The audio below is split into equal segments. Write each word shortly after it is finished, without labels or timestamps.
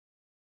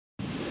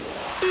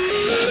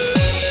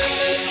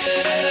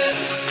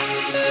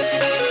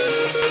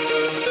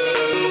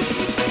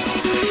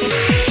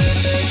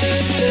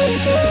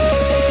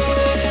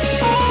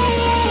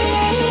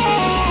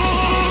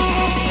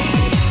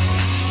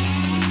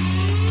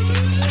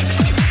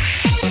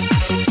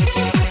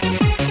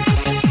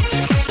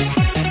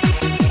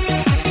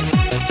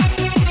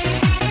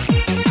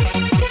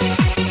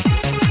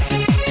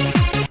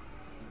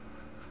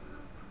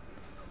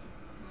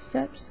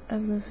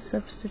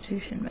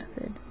substitution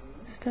method.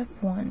 Step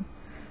 1.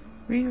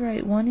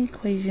 Rewrite one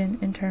equation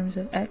in terms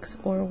of x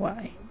or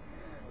y.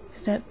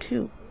 Step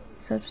 2.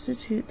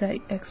 Substitute that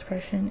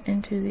expression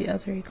into the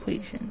other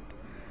equation.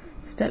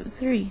 Step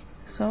 3.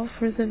 Solve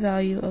for the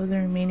value of the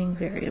remaining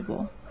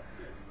variable.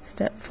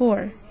 Step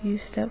 4.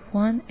 Use Step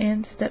 1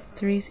 and Step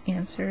 3's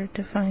answer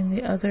to find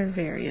the other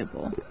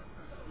variable.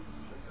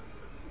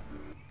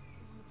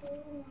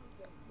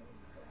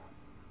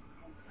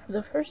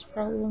 The first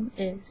problem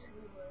is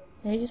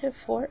negative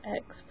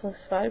 4x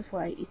plus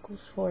 5y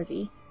equals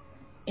 40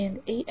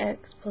 and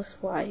 8x plus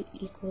y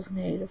equals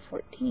negative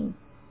 14.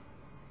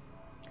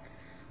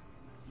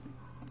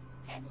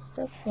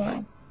 Step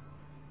 1.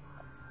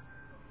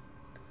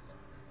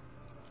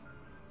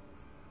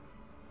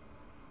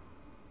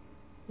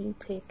 We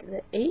take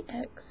the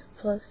 8x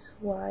plus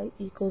y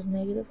equals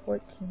negative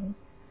 14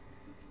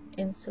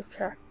 and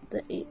subtract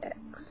the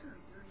 8x.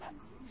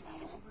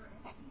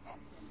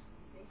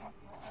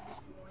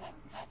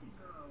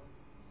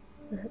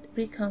 That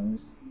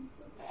becomes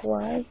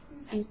y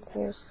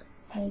equals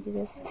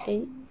negative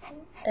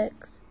 8x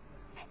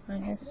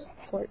minus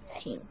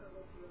 14.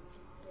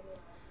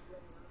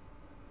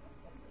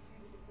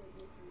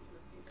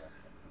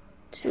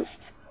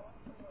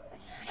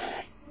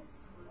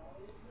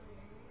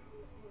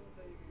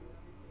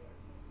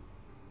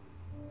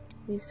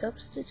 We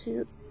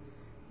substitute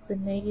the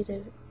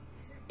negative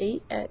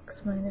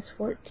 8x minus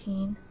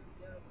 14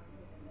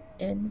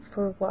 in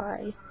for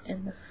y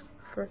in the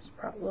first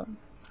problem.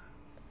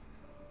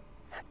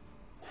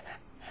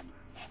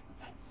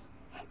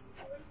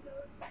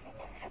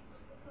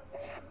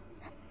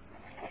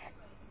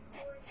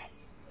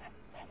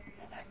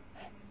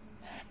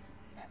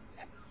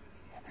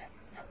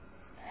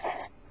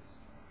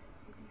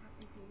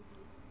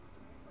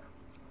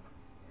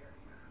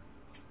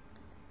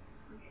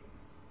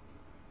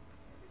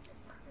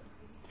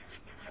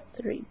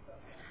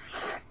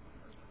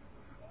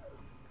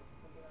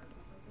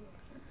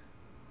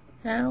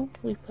 Now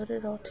we put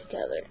it all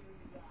together.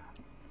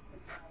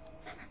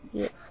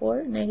 We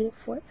get negative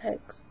 4x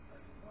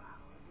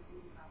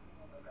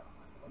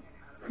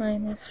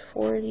minus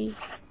 40x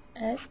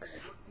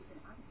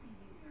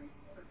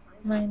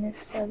minus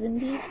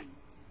 70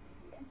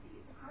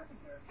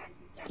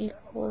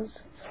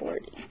 equals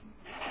 40.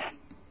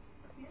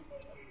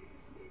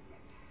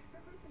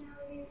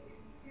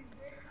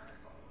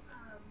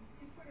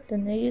 The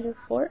negative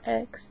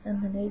 4x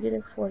and the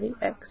negative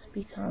 40x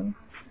become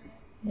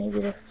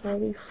negative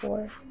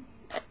 44x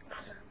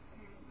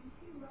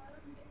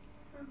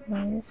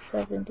minus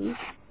 70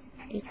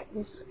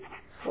 equals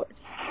 40.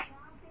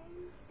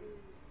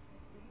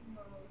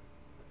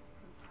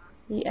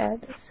 We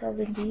add the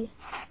 70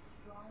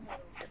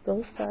 to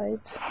both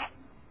sides.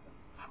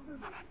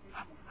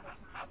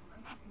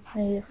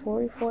 Negative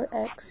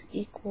 44x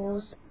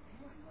equals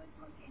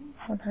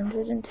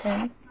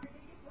 110.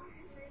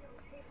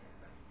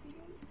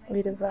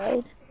 We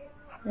divide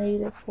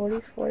negative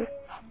 44 to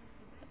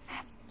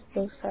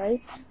both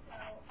sides.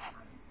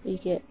 We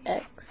get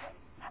x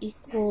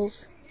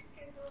equals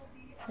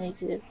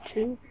negative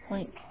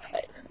 2.5.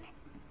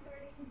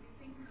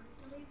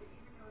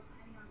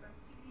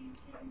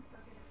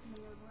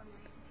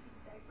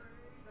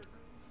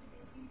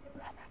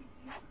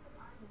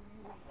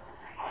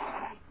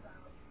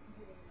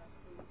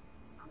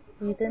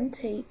 We then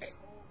take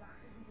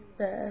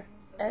the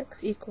x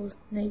equals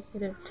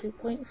negative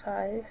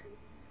 2.5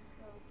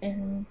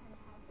 and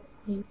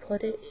we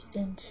put it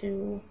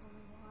into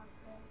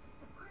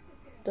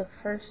the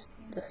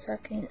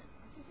second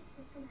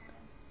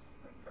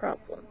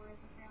problem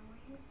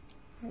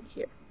right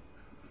here.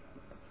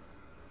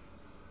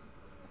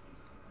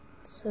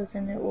 So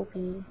then it will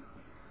be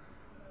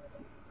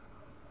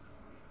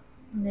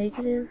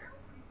negative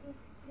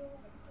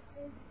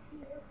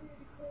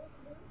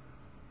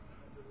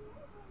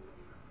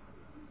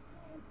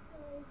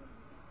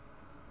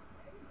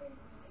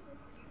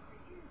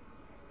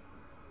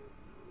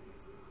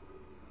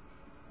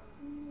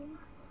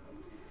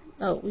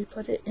we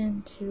put it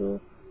into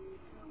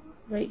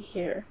right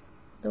here,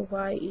 the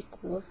y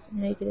equals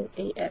negative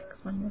 8x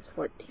minus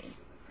 14.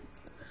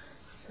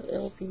 So it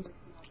will be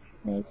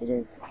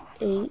negative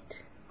 8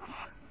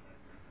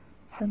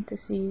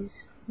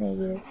 parentheses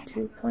negative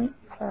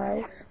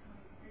 2.5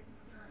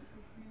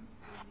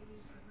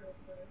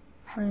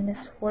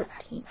 minus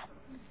 14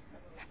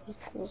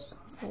 equals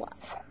y.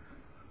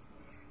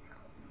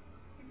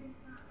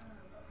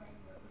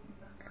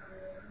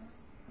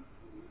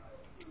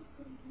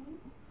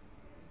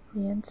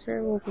 The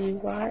answer will be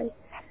y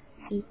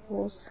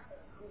equals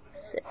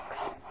 6.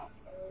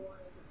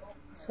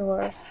 So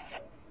our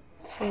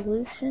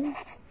solution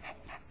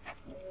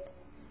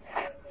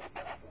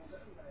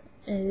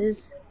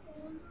is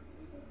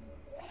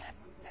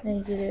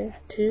negative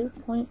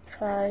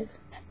 2.56.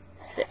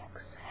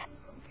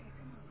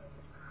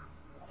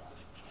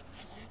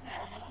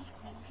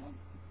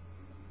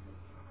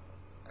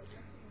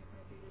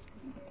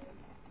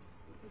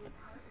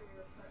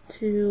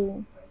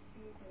 To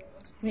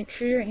make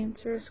sure your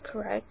answer is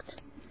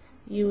correct,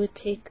 you would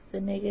take the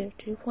negative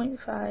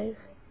 2.5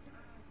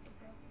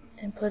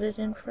 and put it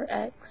in for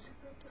x,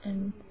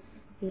 and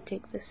you would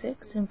take the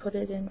 6 and put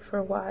it in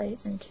for y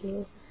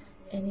into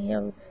any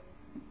of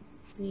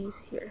these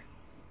here.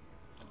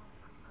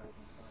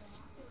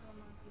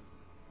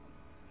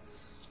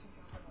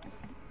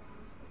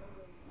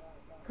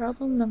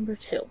 Problem number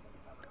 2.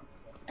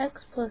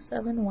 X plus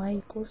 7y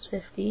equals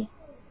 50,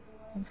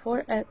 and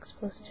 4x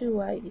plus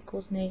 2y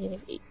equals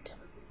negative 8.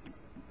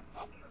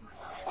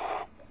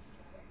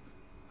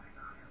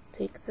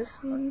 Take this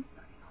one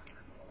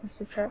and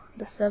subtract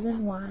the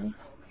 7y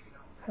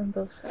from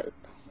both sides.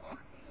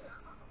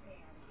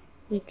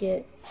 We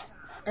get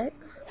x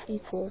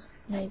equals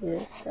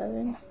negative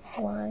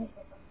 7y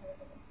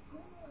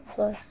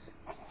plus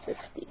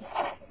 50.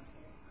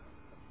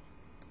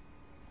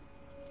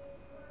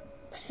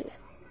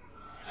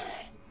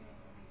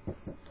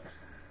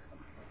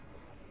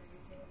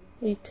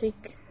 We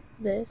take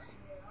this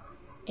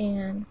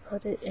and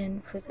put it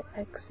in for the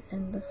x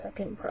in the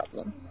second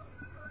problem.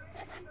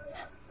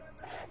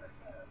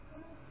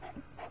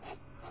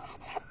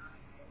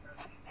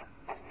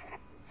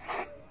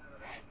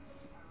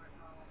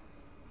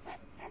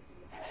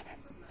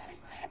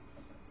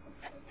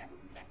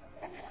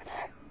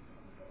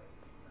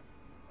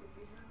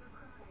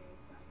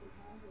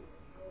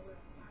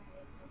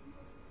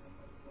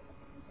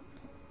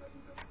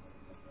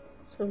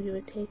 So we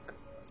would take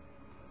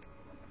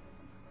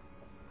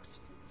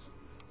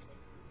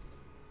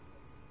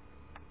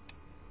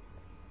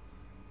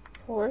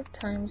 4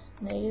 times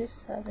negative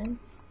 7,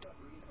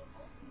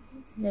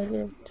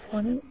 negative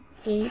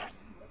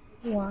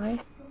 28y,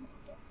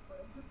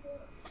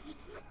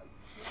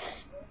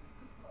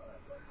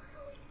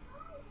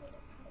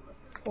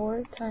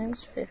 four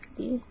times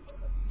 50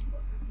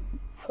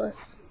 plus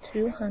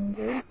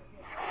 200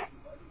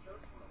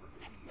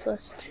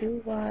 plus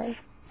 2y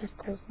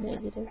equals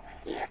negative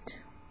 8.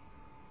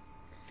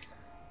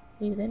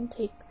 We then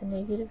take the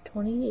negative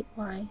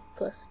 28y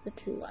plus the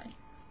 2y.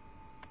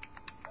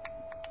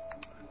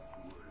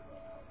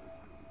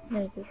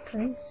 Negative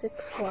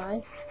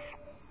 26y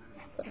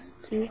plus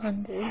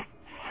 200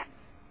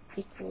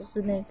 equals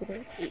the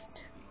negative 8.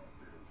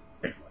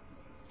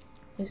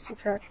 We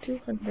subtract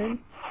 200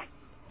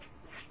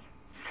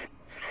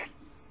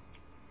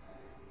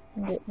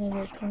 and get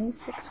negative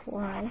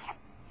 26y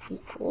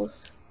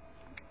equals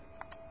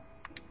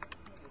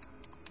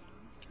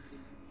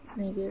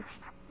negative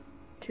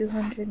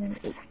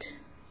 208.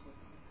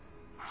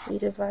 We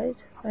divide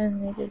by the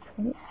negative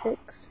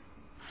 26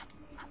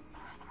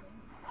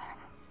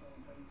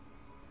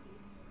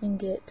 and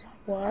get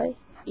y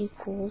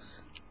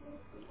equals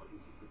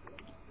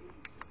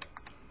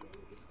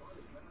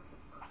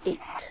 8.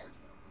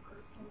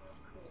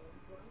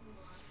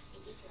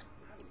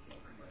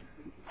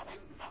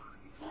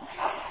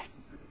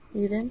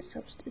 We then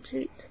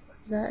substitute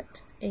that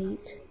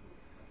 8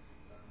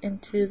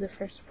 into the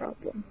first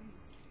problem,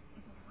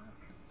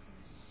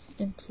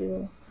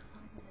 into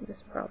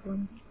this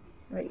problem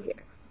right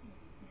here.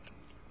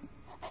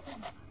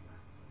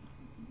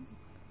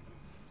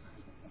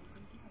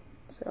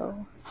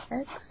 So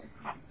x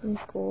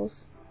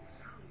equals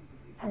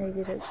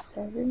negative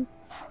 7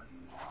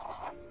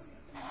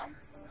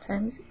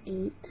 times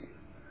 8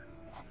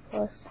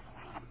 plus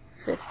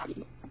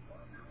 50.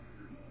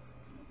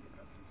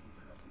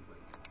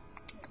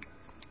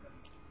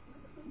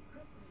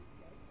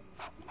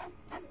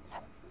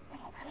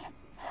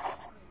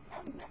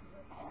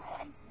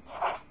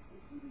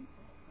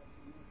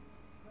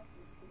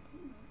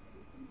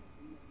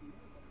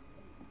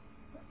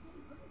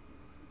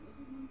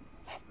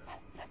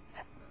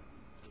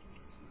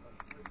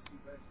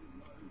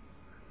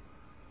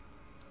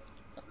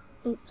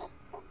 Oops,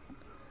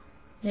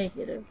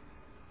 negative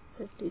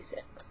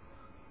 56.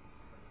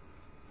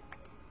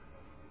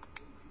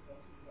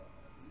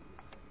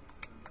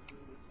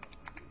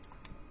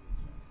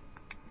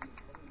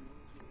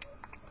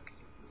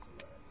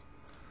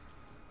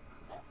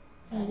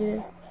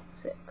 Negative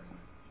 6.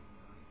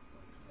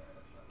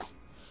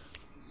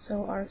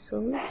 So our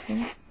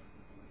solution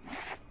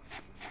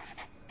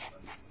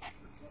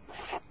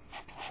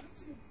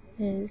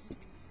is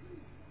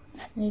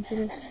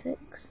negative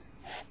 6,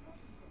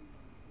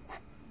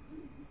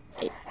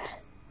 8.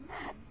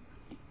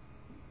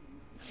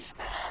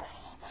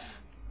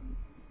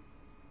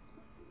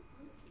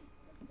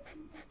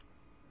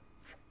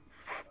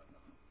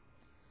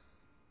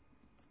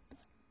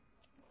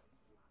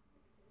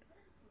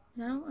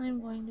 Now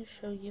I'm going to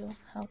show you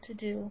how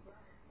to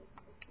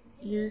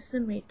use the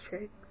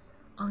matrix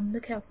on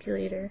the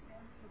calculator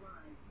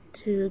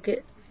to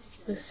get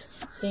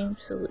this same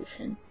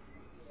solution.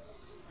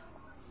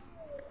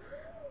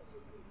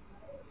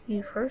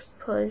 You first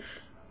push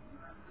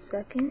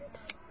second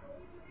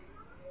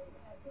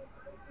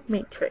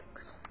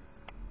matrix.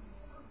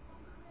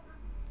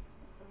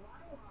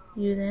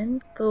 You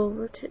then go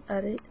over to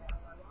edit,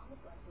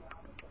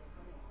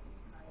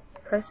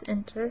 press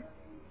enter,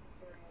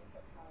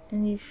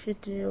 and you should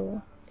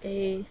do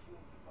a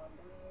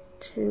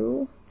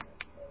 2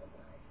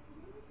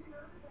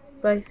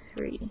 by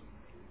 3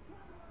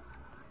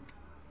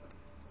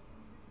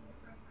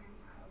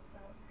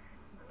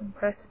 and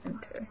press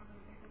enter.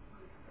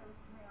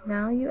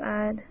 Now you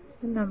add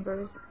the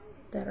numbers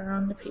that are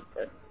on the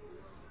paper.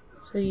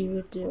 So you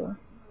would do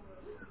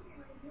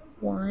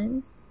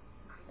 1,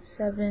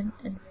 7,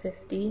 and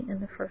 50 in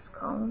the first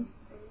column.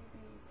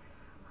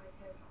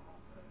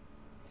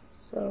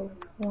 So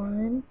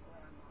 1,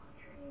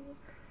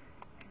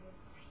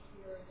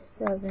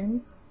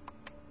 7,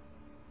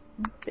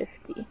 and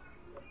 50.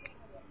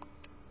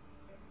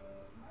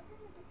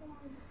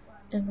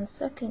 In the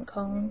second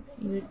column,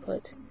 you would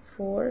put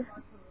 4,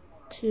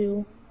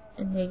 2,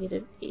 and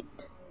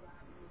 -8.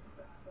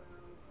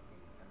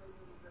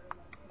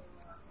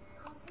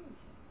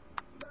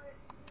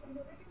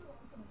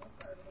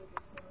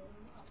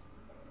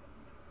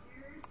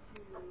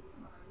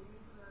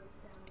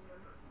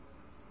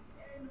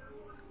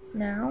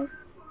 Now,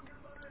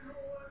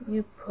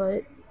 you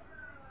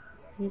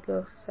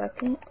go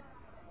second,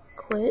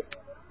 quit,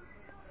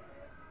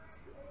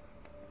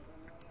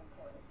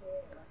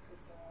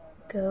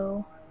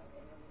 go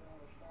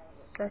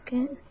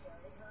second,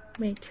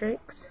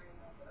 matrix,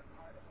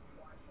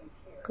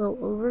 go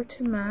over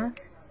to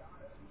math,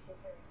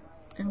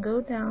 and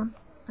go down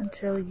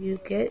until you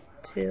get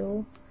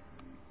to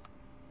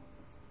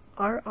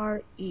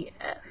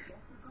RREF.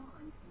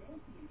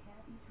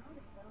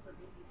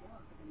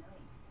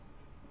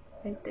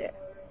 Right there.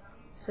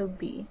 So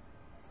B.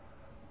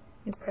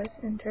 You press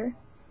enter,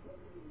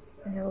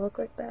 and it'll look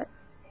like that.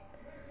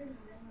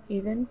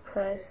 You then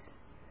press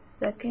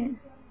second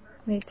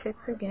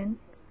matrix again.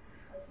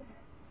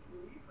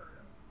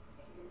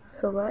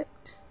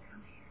 Select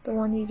the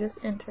one you just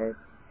entered.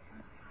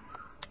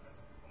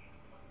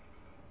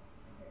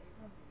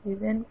 You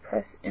then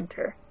press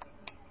enter.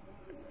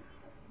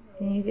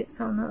 And you get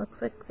something that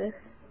looks like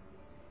this.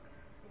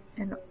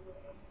 And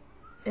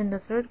in the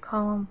third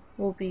column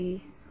will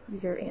be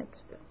your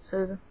answer.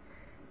 So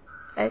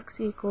x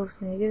equals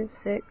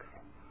 -6,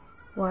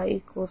 y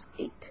equals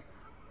 8.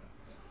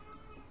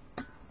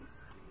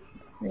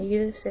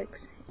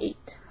 -6,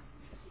 8.